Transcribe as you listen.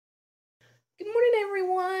Good morning,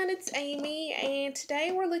 everyone. It's Amy, and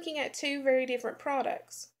today we're looking at two very different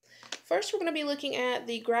products. First, we're going to be looking at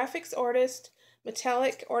the Graphix Artist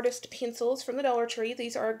Metallic Artist Pencils from the Dollar Tree.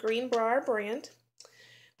 These are a Greenbrier brand.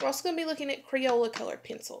 We're also going to be looking at Crayola colored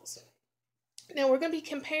pencils. Now, we're going to be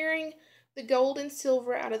comparing the gold and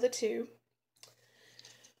silver out of the two.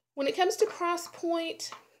 When it comes to price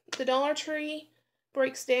point, the Dollar Tree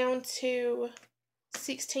breaks down to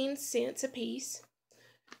 16 cents a piece.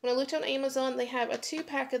 When I looked on Amazon, they have a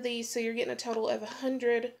 2-pack of these, so you're getting a total of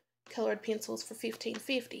 100 colored pencils for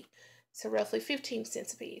 $15.50, so roughly 15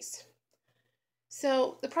 cents a piece.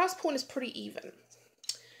 So the price point is pretty even.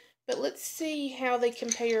 But let's see how they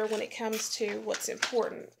compare when it comes to what's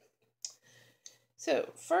important. So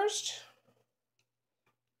first,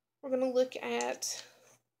 we're going to look at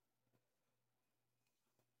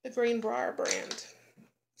the Greenbrier brand.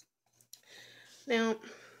 Now,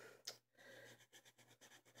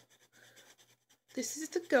 this is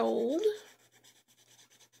the gold.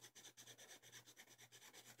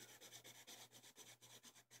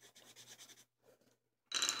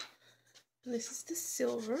 And this is the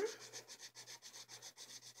silver.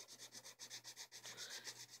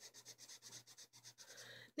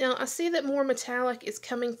 Now, I see that more metallic is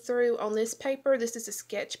coming through on this paper. This is a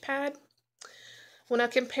sketch pad. When I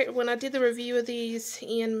did the review of these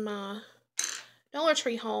in my Dollar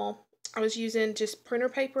Tree haul, I was using just printer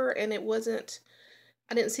paper, and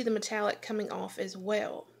I didn't see the metallic coming off as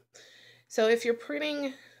well. So if you're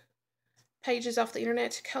printing pages off the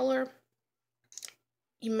internet to color,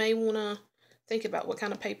 you may want to think about what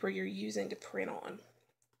kind of paper you're using to print on.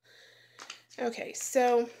 Okay,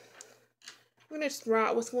 so I'm going to just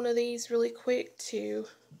write with one of these really quick to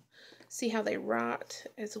see how they write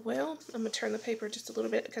as well. I'm going to turn the paper just a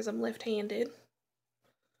little bit because I'm left-handed.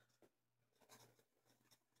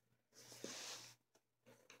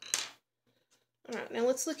 Alright, now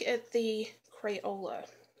let's look at the Crayola.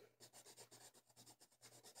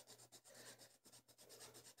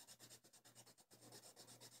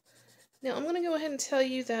 Now I'm going to go ahead and tell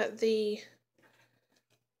you that the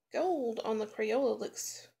gold on the Crayola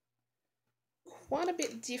looks quite a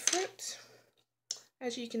bit different.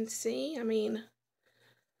 As you can see, I mean,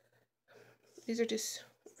 these are just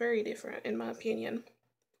very different in my opinion.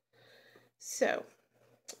 So,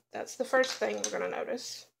 that's the first thing we're going to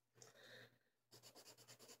notice.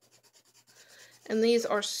 And these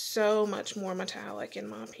are so much more metallic in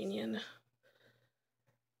my opinion.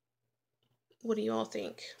 What do you all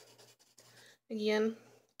think? Again,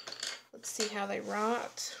 let's see how they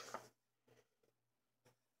write.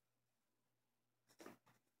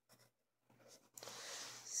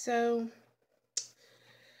 So,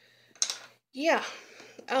 yeah,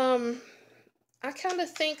 I kind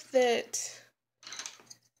of think that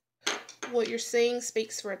what you're seeing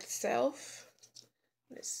speaks for itself.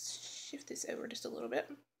 Let's shift this over just a little bit.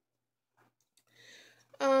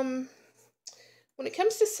 When it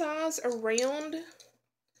comes to size around,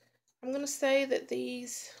 I'm going to say that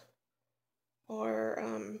these are,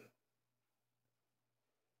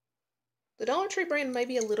 the Dollar Tree brand may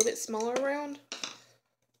be a little bit smaller around.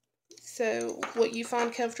 So what you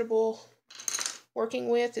find comfortable working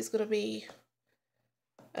with is going to be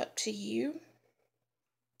up to you.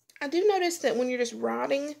 I do notice that when you're just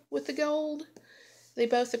writing with the gold, they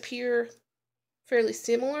both appear fairly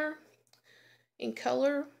similar in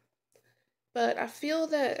color. But I feel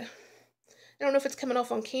that, I don't know if it's coming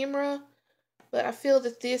off on camera, but I feel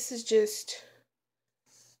that this is just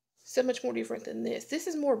so much more different than this. This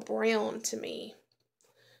is more brown to me,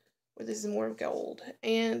 where this is more gold.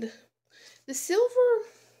 And the silver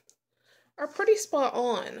are pretty spot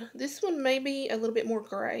on. This one may be a little bit more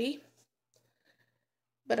gray,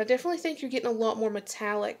 but I definitely think you're getting a lot more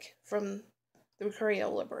metallic from the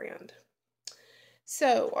Crayola brand.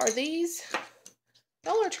 So, are these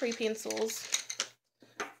Dollar Tree pencils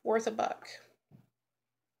worth $1?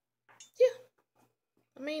 Yeah.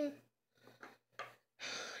 I mean,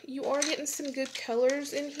 you are getting some good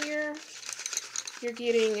colors in here. You're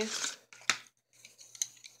getting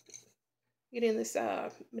this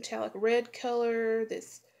metallic red color.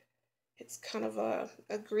 It's kind of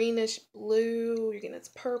a greenish blue. You're getting this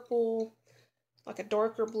purple, like a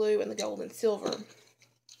darker blue, and the gold and silver.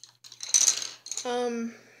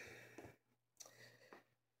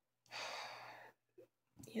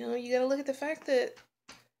 You know, you gotta look at the fact that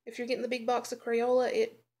if you're getting the big box of Crayola,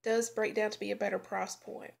 it does break down to be a better price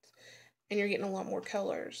point, and you're getting a lot more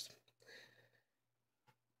colors.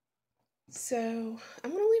 So, I'm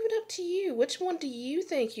going to leave it up to you. Which one do you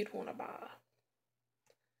think you'd want to buy?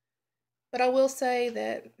 But I will say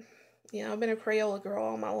that, you know, I've been a Crayola girl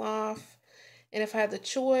all my life, and if I had the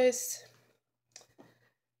choice,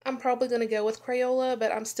 I'm probably going to go with Crayola,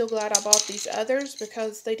 but I'm still glad I bought these others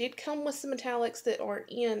because they did come with some metallics that are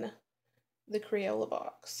in the Crayola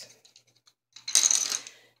box.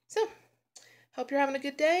 So, hope you're having a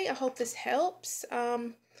good day. I hope this helps.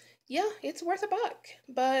 Yeah, it's worth $1,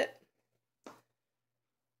 but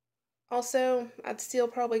also I'd still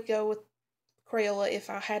probably go with Crayola if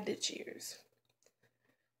I had to choose.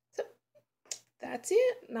 So, that's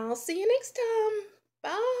it, and I'll see you next time.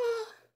 Bye!